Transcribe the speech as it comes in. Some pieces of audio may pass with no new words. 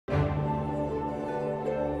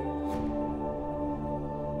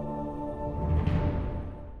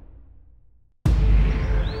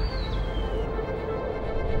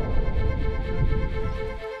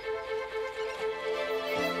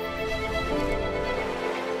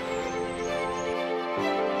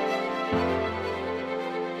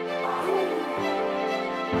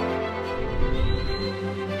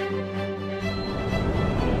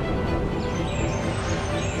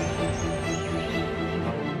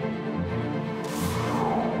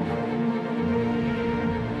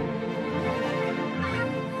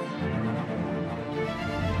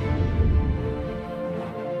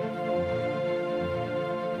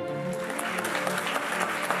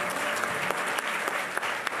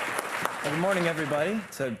Well, good morning, everybody.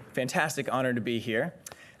 It's a fantastic honor to be here.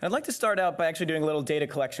 And I'd like to start out by actually doing a little data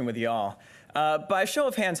collection with y'all. By a show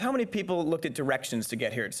of hands, how many people looked at directions to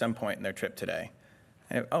get here at some point in their trip today?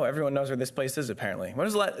 Oh, everyone knows where this place is, apparently.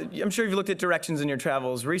 I'm sure you've looked at directions in your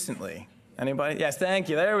travels recently. Anybody? Yes, thank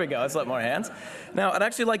you. There we go. Let's let more hands. Now, I'd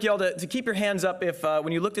actually like y'all to keep your hands up if,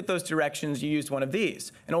 when you looked at those directions, you used one of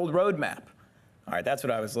these, an old road map. All right, that's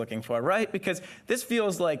what I was looking for, right? Because this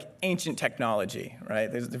feels like ancient technology,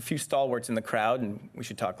 right? There's a few stalwarts in the crowd, and we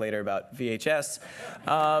should talk later about VHS.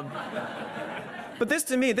 But this,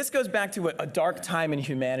 to me, this goes back to a dark time in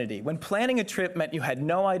humanity, when planning a trip meant you had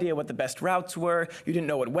no idea what the best routes were, you didn't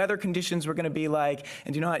know what weather conditions were going to be like,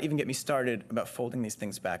 and do not even get me started about folding these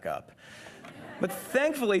things back up. But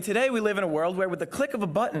thankfully, today we live in a world where with the click of a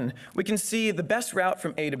button, we can see the best route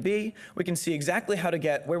from A to B, we can see exactly how to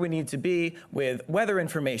get where we need to be with weather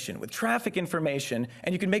information, with traffic information,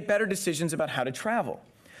 and you can make better decisions about how to travel.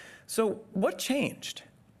 So what changed?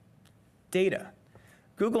 Data.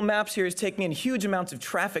 Google Maps here is taking in huge amounts of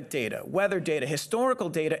traffic data, weather data, historical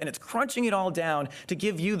data, and it's crunching it all down to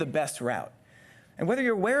give you the best route. And whether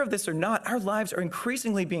you're aware of this or not, our lives are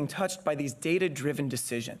increasingly being touched by these data-driven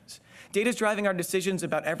decisions. Data's driving our decisions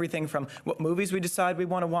about everything from what movies we decide we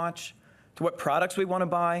want to watch, to what products we want to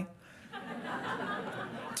buy,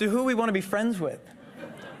 to who we want to be friends with.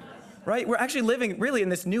 Right? We're actually living really in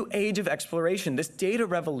this new age of exploration, this data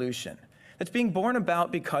revolution that's being born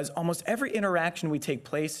about because almost every interaction we take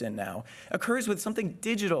place in now occurs with something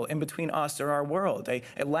digital in between us or our world, a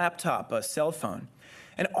laptop, a cell phone.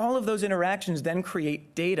 And all of those interactions then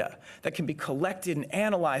create data that can be collected and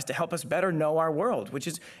analyzed to help us better know our world, which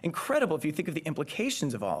is incredible if you think of the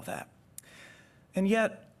implications of all of that. And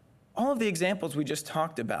yet, all of the examples we just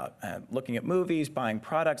talked about, looking at movies, buying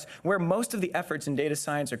products, where most of the efforts in data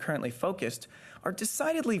science are currently focused, are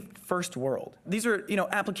decidedly first world. These are,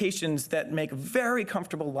 applications that make very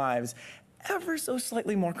comfortable lives ever so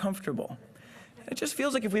slightly more comfortable. It just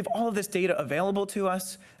feels like if we have all of this data available to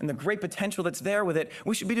us and the great potential that's there with it,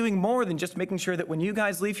 we should be doing more than just making sure that when you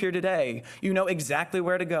guys leave here today, you know exactly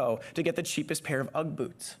where to go to get the cheapest pair of UGG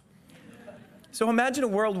boots. So imagine a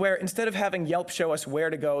world where instead of having Yelp show us where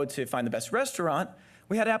to go to find the best restaurant,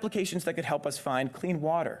 we had applications that could help us find clean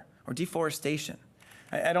water or deforestation.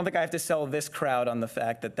 I don't think I have to sell this crowd on the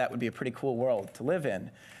fact that that would be a pretty cool world to live in.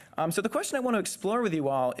 So the question I want to explore with you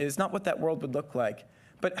all is not what that world would look like,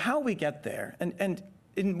 but how we get there. And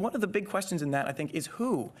one of the big questions in that, I think, is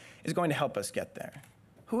who is going to help us get there?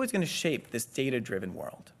 Who is going to shape this data-driven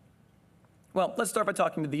world? Well, let's start by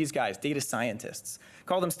talking to these guys, data scientists.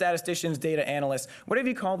 Call them statisticians, data analysts, whatever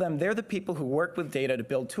you call them, they're the people who work with data to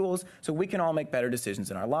build tools so we can all make better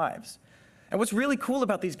decisions in our lives. And what's really cool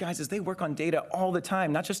about these guys is they work on data all the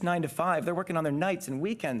time, not just 9 to 5. They're working on their nights and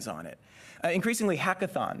weekends on it. Increasingly,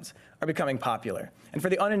 hackathons are becoming popular. And for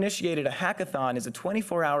the uninitiated, a hackathon is a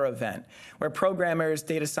 24-hour event where programmers,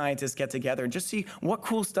 data scientists get together and just see what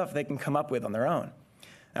cool stuff they can come up with on their own.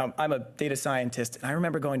 Now, I'm a data scientist, and I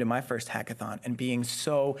remember going to my first hackathon and being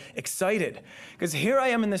so excited, because here I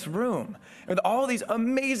am in this room with all these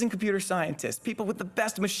amazing computer scientists, people with the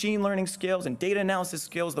best machine learning skills and data analysis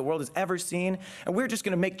skills the world has ever seen, and we're just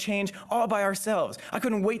going to make change all by ourselves. I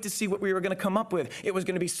couldn't wait to see what we were going to come up with. It was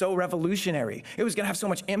going to be so revolutionary. It was going to have so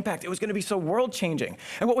much impact. It was going to be so world-changing.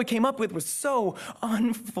 And what we came up with was so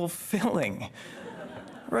unfulfilling.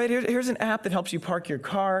 Right, here's an app that helps you park your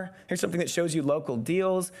car. Here's something that shows you local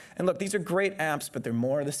deals. And look, these are great apps, but they're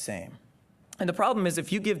more of the same. And the problem is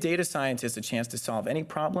if you give data scientists a chance to solve any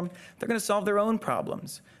problem, they're going to solve their own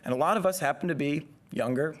problems. And a lot of us happen to be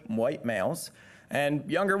younger white males. And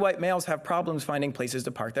younger white males have problems finding places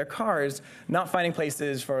to park their cars, not finding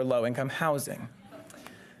places for low-income housing.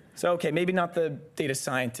 So, okay, maybe not the data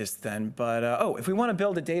scientists then, but if we want to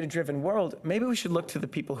build a data-driven world, maybe we should look to the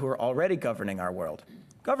people who are already governing our world.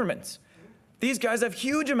 Governments. These guys have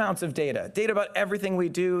huge amounts of data about everything we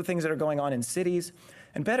do, things that are going on in cities,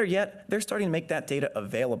 and better yet, they're starting to make that data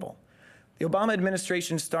available. The Obama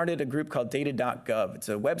administration started a group called data.gov. It's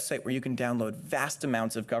a website where you can download vast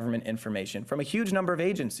amounts of government information from a huge number of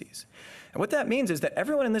agencies. And what that means is that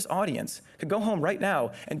everyone in this audience could go home right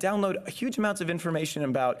now and download huge amounts of information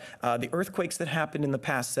about the earthquakes that happened in the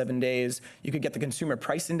past 7 days. You could get the consumer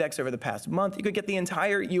price index over the past month. You could get the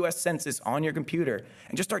entire US Census on your computer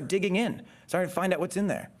and just start digging in, start to find out what's in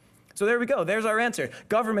there. So there we go. There's our answer.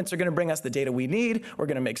 Governments are going to bring us the data we need. We're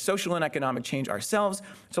going to make social and economic change ourselves.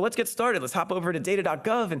 So let's get started. Let's hop over to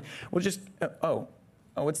data.gov and we'll just,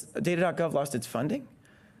 what's data.gov lost its funding?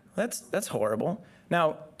 That's horrible.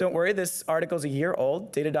 Now, don't worry, this article's a year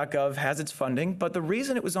old. Data.gov has its funding, but the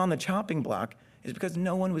reason it was on the chopping block is because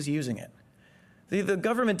no one was using it. The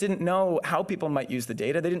government didn't know how people might use the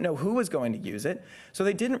data. They didn't know who was going to use it, so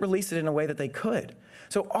they didn't release it in a way that they could.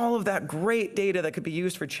 So all of that great data that could be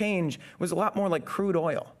used for change was a lot more like crude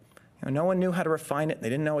oil. No one knew how to refine it. They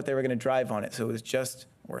didn't know what they were going to drive on it, so it was just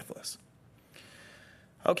worthless.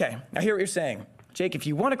 Okay, I hear what you're saying. Jake, if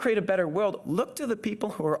you want to create a better world, look to the people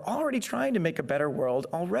who are already trying to make a better world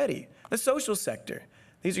already. The social sector.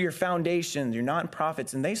 These are your foundations, your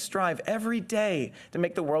nonprofits, and they strive every day to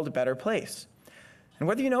make the world a better place. And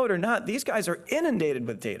whether you know it or not, these guys are inundated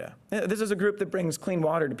with data. This is a group that brings clean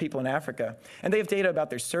water to people in Africa. And they have data about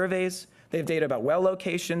their surveys. They have data about well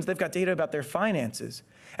locations. They've got data about their finances.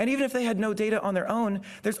 And even if they had no data on their own,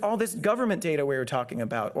 there's all this government data we were talking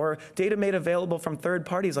about, or data made available from third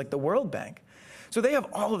parties like the World Bank. So they have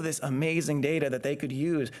all of this amazing data that they could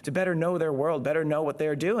use to better know their world, better know what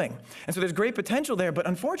they're doing. And so there's great potential there, but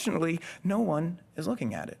unfortunately, no one is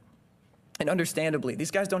looking at it. And understandably,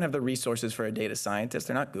 these guys don't have the resources for a data scientist.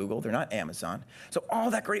 They're not Google, they're not Amazon. So all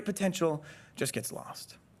that great potential just gets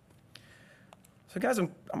lost. So guys,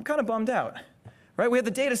 I'm kind of bummed out. Right? We have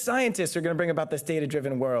the data scientists who are going to bring about this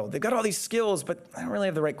data-driven world. They've got all these skills, but they don't really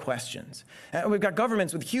have the right questions. And we've got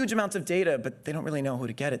governments with huge amounts of data, but they don't really know who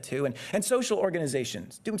to get it to. And social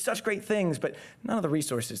organizations doing such great things, but none of the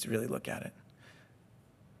resources to really look at it.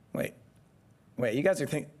 Wait, you guys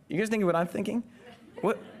thinking what I'm thinking?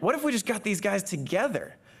 What if we just got these guys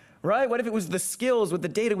together, right? What if it was the skills with the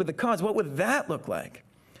data with the cause? What would that look like?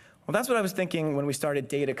 Well, that's what I was thinking when we started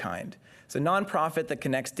DataKind. It's a nonprofit that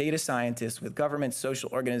connects data scientists with government social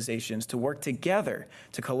organizations to work together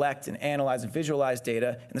to collect and analyze and visualize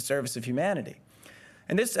data in the service of humanity.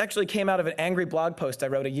 And this actually came out of an angry blog post I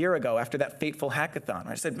wrote a year ago after that fateful hackathon.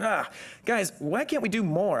 I said, guys, why can't we do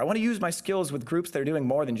more? I want to use my skills with groups that are doing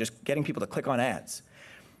more than just getting people to click on ads.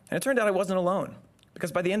 And it turned out I wasn't alone.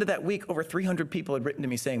 Because by the end of that week, over 300 people had written to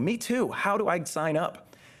me saying, me too, how do I sign up?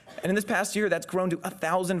 And in this past year, that's grown to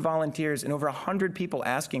 1,000 volunteers and over 100 people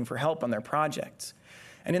asking for help on their projects.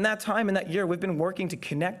 And in that time, in that year, we've been working to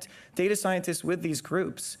connect data scientists with these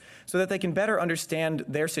groups so that they can better understand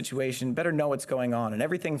their situation, better know what's going on. And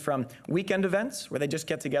everything from weekend events, where they just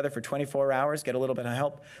get together for 24 hours, get a little bit of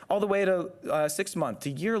help, all the way to 6-month to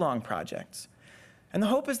year-long projects. And the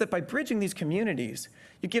hope is that by bridging these communities,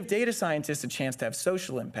 you give data scientists a chance to have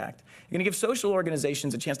social impact. You're going to give social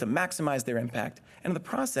organizations a chance to maximize their impact. And in the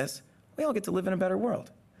process, we all get to live in a better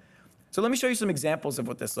world. So let me show you some examples of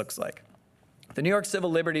what this looks like. The New York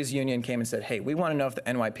Civil Liberties Union came and said, hey, we want to know if the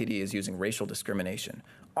NYPD is using racial discrimination.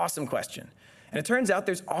 Awesome question. And it turns out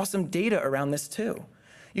there's awesome data around this too.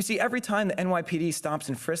 You see, every time the NYPD stops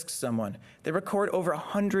and frisks someone, they record over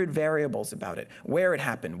 100 variables about it, where it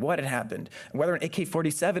happened, what had happened, whether an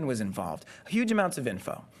AK-47 was involved, huge amounts of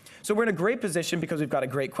info. So we're in a great position because we've got a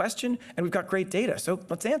great question and we've got great data, so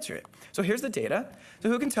let's answer it. So here's the data. So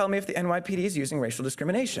who can tell me if the NYPD is using racial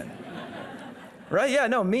discrimination? Right? Yeah,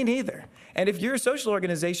 no, me neither. And if you're a social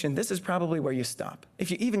organization, this is probably where you stop, if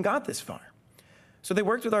you even got this far. So they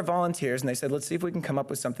worked with our volunteers and they said, let's see if we can come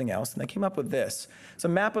up with something else. And they came up with this. It's a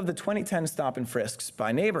map of the 2010 stop and frisks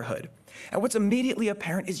by neighborhood. And what's immediately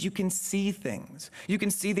apparent is you can see things. You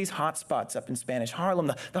can see these hot spots up in Spanish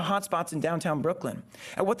Harlem, the hot spots in downtown Brooklyn.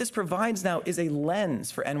 And what this provides now is a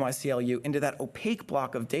lens for NYCLU into that opaque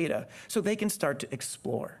block of data so they can start to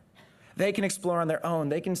explore. They can explore on their own.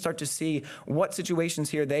 They can start to see what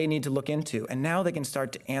situations here they need to look into. And now they can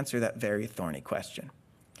start to answer that very thorny question.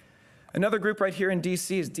 Another group right here in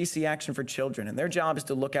DC is DC Action for Children, and their job is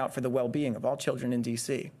to look out for the well-being of all children in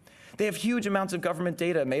DC. They have huge amounts of government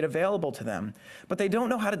data made available to them, but they don't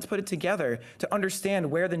know how to put it together to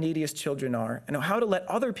understand where the neediest children are and how to let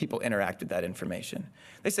other people interact with that information.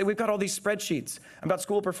 They say, we've got all these spreadsheets about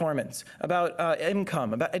school performance, about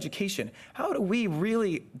income, about education. How do we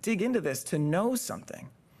really dig into this to know something?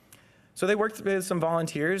 So they worked with some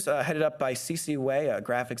volunteers, headed up by CC Way, a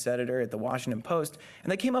graphics editor at the Washington Post,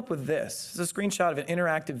 and they came up with this. It's a screenshot of an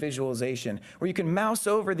interactive visualization where you can mouse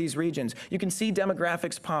over these regions, you can see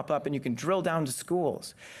demographics pop up, and you can drill down to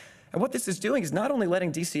schools. And what this is doing is not only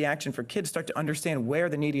letting DC Action for Kids start to understand where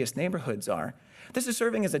the neediest neighborhoods are, this is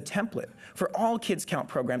serving as a template for all Kids Count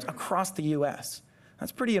programs across the US.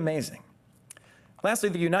 That's pretty amazing. Lastly,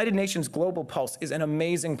 the United Nations Global Pulse is an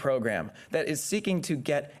amazing program that is seeking to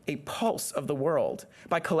get a pulse of the world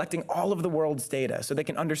by collecting all of the world's data so they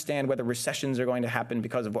can understand whether recessions are going to happen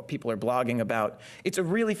because of what people are blogging about. It's a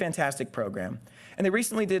really fantastic program. And they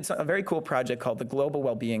recently did a very cool project called the Global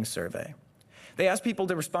Wellbeing Survey. They asked people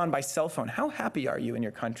to respond by cell phone. How happy are you in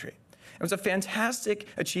your country? It was a fantastic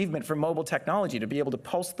achievement for mobile technology to be able to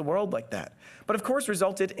pulse the world like that, but of course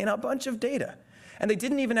resulted in a bunch of data. And they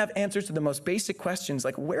didn't even have answers to the most basic questions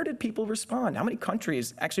like, where did people respond? How many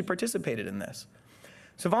countries actually participated in this?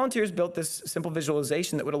 So volunteers built this simple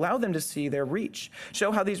visualization that would allow them to see their reach,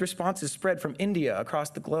 show how these responses spread from India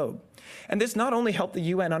across the globe. And this not only helped the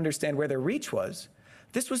UN understand where their reach was,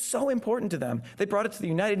 this was so important to them, they brought it to the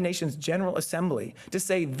United Nations General Assembly to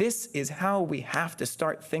say, this is how we have to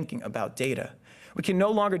start thinking about data. We can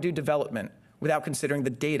no longer do development without considering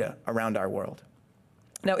the data around our world.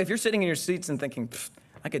 Now, if you're sitting in your seats and thinking,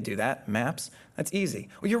 I could do that, maps, that's easy.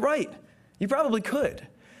 Well, you're right, you probably could.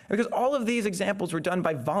 Because all of these examples were done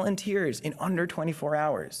by volunteers in under 24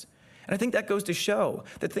 hours. And I think that goes to show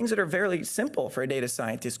that things that are very simple for a data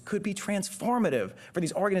scientist could be transformative for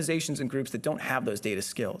these organizations and groups that don't have those data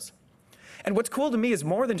skills. And what's cool to me is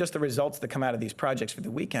more than just the results that come out of these projects for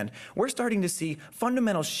the weekend. We're starting to see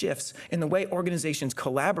fundamental shifts in the way organizations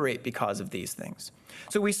collaborate because of these things.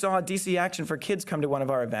 So we saw DC Action for Kids come to one of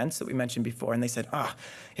our events that we mentioned before, and they said,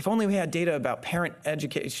 if only we had data about parent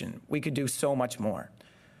education, we could do so much more.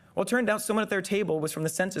 Well, it turned out someone at their table was from the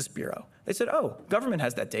Census Bureau. They said, government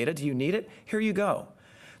has that data. Do you need it? Here you go.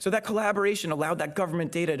 So that collaboration allowed that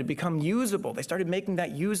government data to become usable. They started making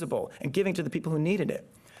that usable and giving to the people who needed it.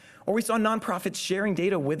 Or we saw nonprofits sharing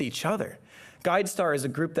data with each other. GuideStar is a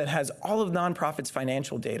group that has all of nonprofits'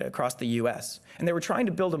 financial data across the US. And they were trying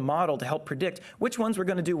to build a model to help predict which ones were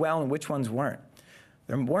going to do well and which ones weren't.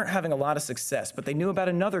 They weren't having a lot of success, but they knew about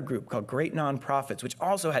another group called Great Nonprofits, which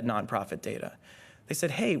also had nonprofit data. They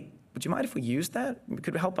said, hey, would you mind if we used that? It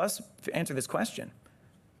could help us answer this question.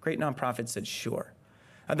 Great Nonprofits said, sure.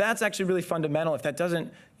 Now, that's actually really fundamental. If that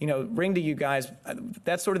doesn't ring to you guys,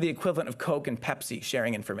 that's sort of the equivalent of Coke and Pepsi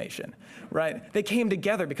sharing information, right? They came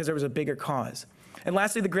together because there was a bigger cause. And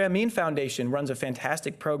lastly, the Grameen Foundation runs a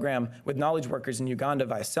fantastic program with knowledge workers in Uganda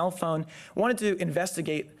via cell phone, wanted to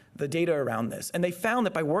investigate the data around this. And they found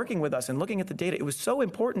that by working with us and looking at the data, it was so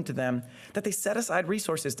important to them that they set aside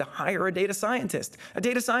resources to hire a data scientist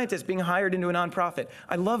being hired into a nonprofit.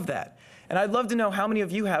 I love that. And I'd love to know how many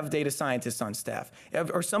of you have data scientists on staff,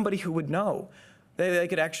 or somebody who would know that they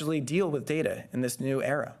could actually deal with data in this new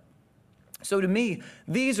era. So to me,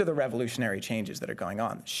 these are the revolutionary changes that are going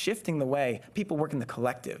on, shifting the way people work in the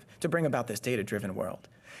collective to bring about this data-driven world.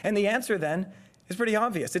 And the answer then is pretty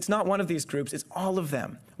obvious. It's not one of these groups, it's all of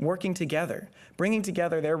them working together, bringing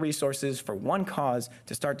together their resources for one cause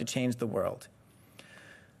to start to change the world.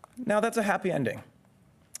 Now that's a happy ending.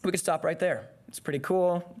 We could stop right there. It's pretty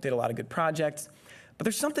cool, did a lot of good projects, but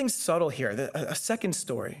there's something subtle here, a second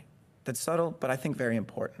story that's subtle, but I think very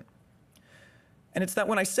important. And it's that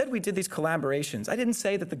when I said we did these collaborations, I didn't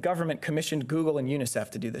say that the government commissioned Google and UNICEF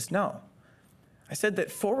to do this, no. I said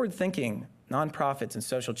that forward-thinking nonprofits and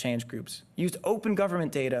social change groups used open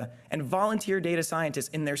government data and volunteer data scientists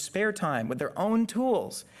in their spare time with their own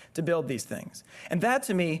tools to build these things. And that,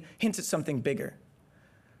 to me, hints at something bigger.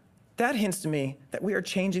 That hints to me that we are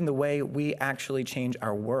changing the way we actually change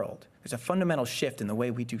our world. There's a fundamental shift in the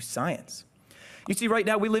way we do science. You see, right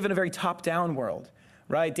now, we live in a very top-down world,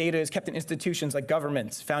 right? Data is kept in institutions like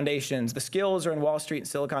governments, foundations. The skills are in Wall Street and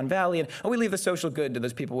Silicon Valley, and we leave the social good to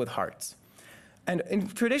those people with hearts.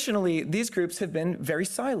 And traditionally, these groups have been very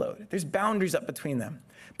siloed. There's boundaries up between them.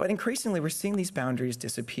 But increasingly, we're seeing these boundaries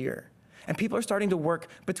disappear. And people are starting to work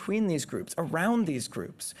between these groups, around these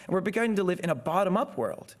groups. And we're beginning to live in a bottom-up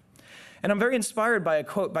world. And I'm very inspired by a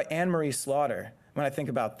quote by Anne-Marie Slaughter when I think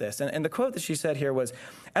about this. And the quote that she said here was,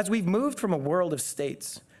 as we've moved from a world of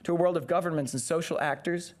states to a world of governments and social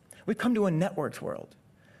actors, we've come to a networked world.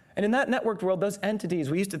 And in that networked world, those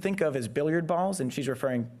entities we used to think of as billiard balls, and she's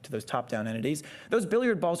referring to those top-down entities, those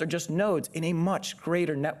billiard balls are just nodes in a much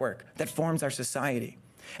greater network that forms our society.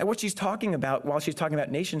 And what she's talking about, while she's talking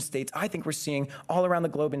about nation states, I think we're seeing all around the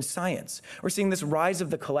globe in science. We're seeing this rise of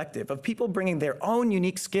the collective, of people bringing their own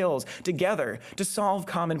unique skills together to solve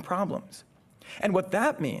common problems. And what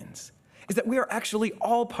that means is that we are actually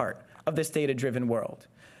all part of this data-driven world.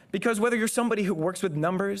 Because whether you're somebody who works with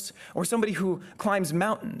numbers or somebody who climbs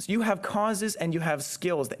mountains, you have causes and you have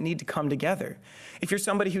skills that need to come together. If you're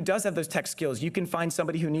somebody who does have those tech skills, you can find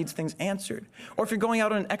somebody who needs things answered. Or if you're going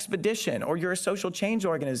out on an expedition or you're a social change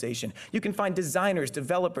organization, you can find designers,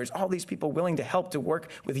 developers, all these people willing to help to work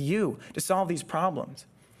with you to solve these problems.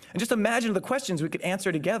 And just imagine the questions we could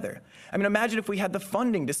answer together. I mean, imagine if we had the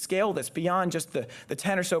funding to scale this beyond just the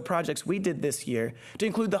 10 or so projects we did this year, to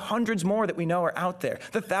include the hundreds more that we know are out there,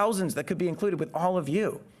 the thousands that could be included with all of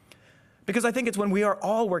you. Because I think it's when we are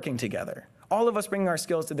all working together, all of us bringing our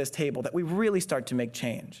skills to this table, that we really start to make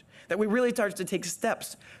change, that we really start to take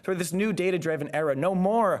steps toward this new data-driven era, know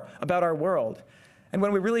more about our world. And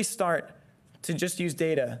when we really start to just use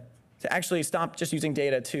data to actually stop just using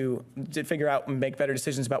data to figure out and make better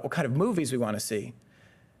decisions about what kind of movies we want to see,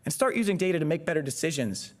 and start using data to make better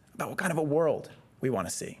decisions about what kind of a world we want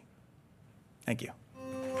to see. Thank you.